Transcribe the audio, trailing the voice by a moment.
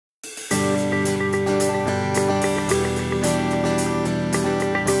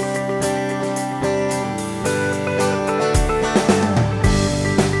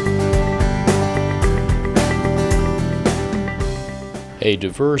A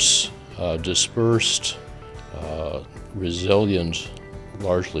diverse, dispersed, resilient,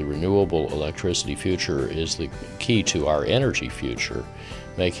 largely renewable electricity future is the key to our energy future,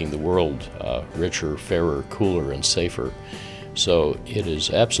 making the world richer, fairer, cooler, and safer. So it is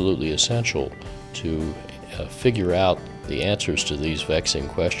absolutely essential to figure out the answers to these vexing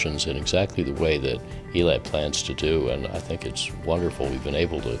questions in exactly the way that eLab plans to do, and I think it's wonderful we've been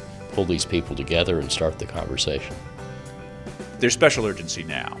able to pull these people together and start the conversation. There's special urgency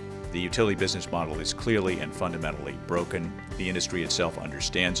now. The utility business model is clearly and fundamentally broken. The industry itself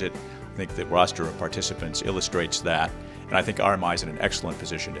understands it. I think the roster of participants illustrates that, and I think RMI is in an excellent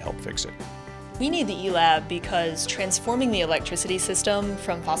position to help fix it. We need the eLab because transforming the electricity system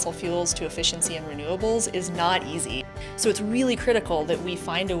from fossil fuels to efficiency and renewables is not easy. So it's really critical that we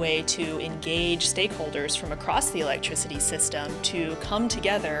find a way to engage stakeholders from across the electricity system to come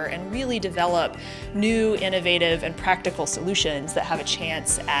together and really develop new, innovative, and practical solutions that have a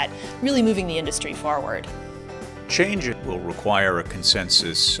chance at really moving the industry forward. Change will require a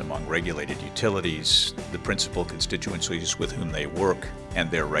consensus among regulated utilities, the principal constituencies with whom they work, and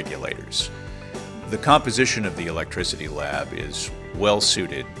their regulators. The composition of the Electricity Lab is well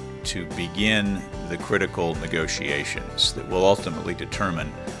suited to begin the critical negotiations that will ultimately determine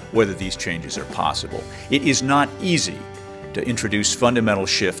whether these changes are possible. It is not easy to introduce fundamental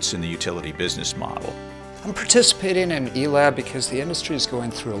shifts in the utility business model. I'm participating in eLab because the industry is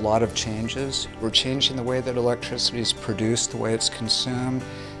going through a lot of changes. We're changing the way that electricity is produced, the way it's consumed,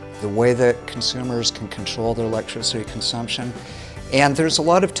 the way that consumers can control their electricity consumption. And there's a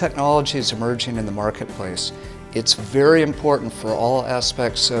lot of technologies emerging in the marketplace. It's very important for all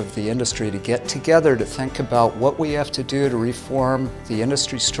aspects of the industry to get together to think about what we have to do to reform the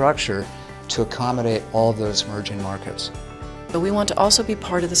industry structure to accommodate all of those emerging markets. But we want to also be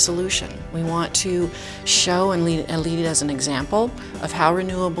part of the solution. We want to show and lead as an example of how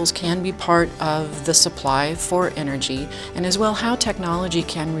renewables can be part of the supply for energy, and as well how technology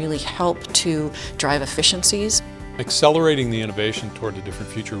can really help to drive efficiencies. Accelerating the innovation toward a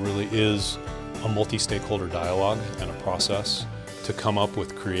different future really is a multi-stakeholder dialogue and a process to come up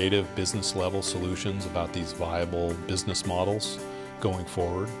with creative business level solutions about these viable business models going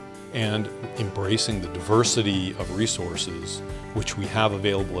forward, and embracing the diversity of resources which we have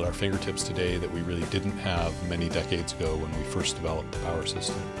available at our fingertips today that we really didn't have many decades ago when we first developed the power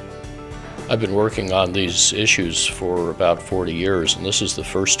system. I've been working on these issues for about 40 years, and this is the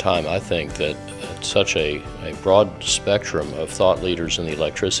first time I think that such a broad spectrum of thought leaders in the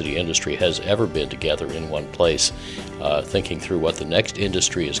electricity industry has ever been together in one place, thinking through what the next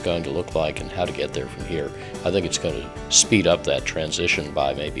industry is going to look like and how to get there from here. I think it's going to speed up that transition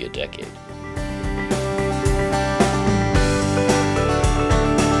by maybe a decade.